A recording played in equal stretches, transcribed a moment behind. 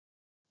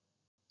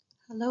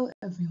Hello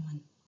everyone.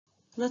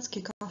 Let's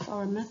kick off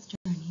our math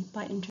journey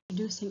by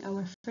introducing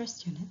our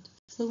first unit,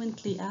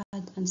 fluently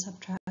add and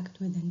subtract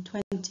within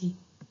 20.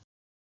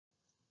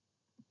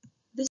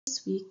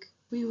 This week,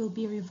 we will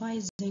be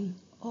revising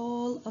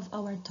all of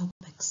our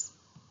topics.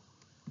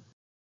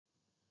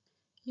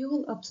 You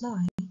will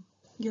apply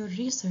your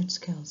research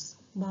skills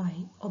by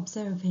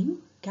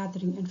observing,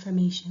 gathering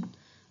information,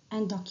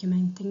 and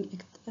documenting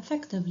it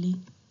effectively.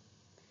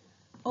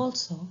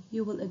 Also,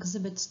 you will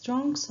exhibit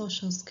strong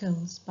social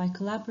skills by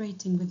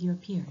collaborating with your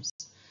peers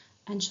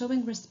and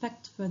showing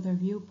respect for their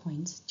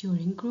viewpoints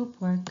during group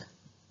work.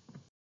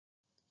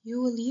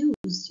 You will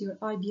use your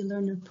IB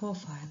learner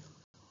profile,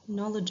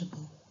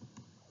 knowledgeable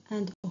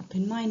and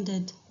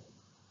open-minded.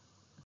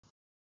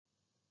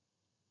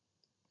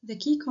 The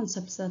key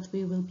concepts that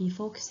we will be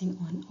focusing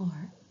on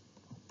are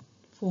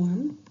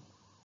form,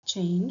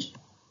 change,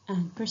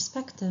 and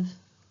perspective.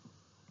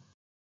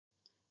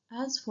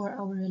 As for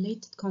our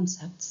related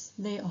concepts,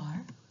 they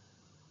are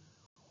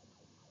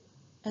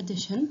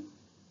addition,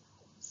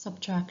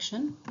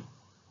 subtraction,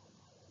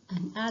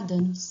 and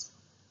add-ins.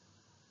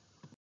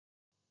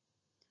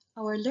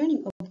 Our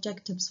learning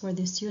objectives for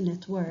this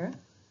unit were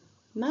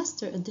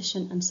master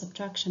addition and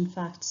subtraction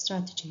fact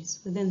strategies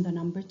within the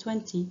number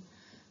 20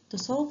 to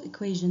solve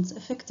equations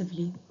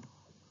effectively.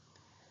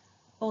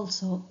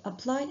 Also,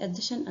 apply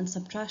addition and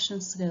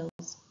subtraction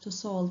skills to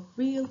solve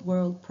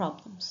real-world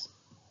problems.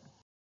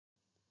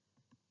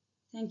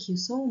 Thank you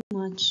so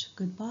much.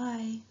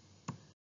 Goodbye.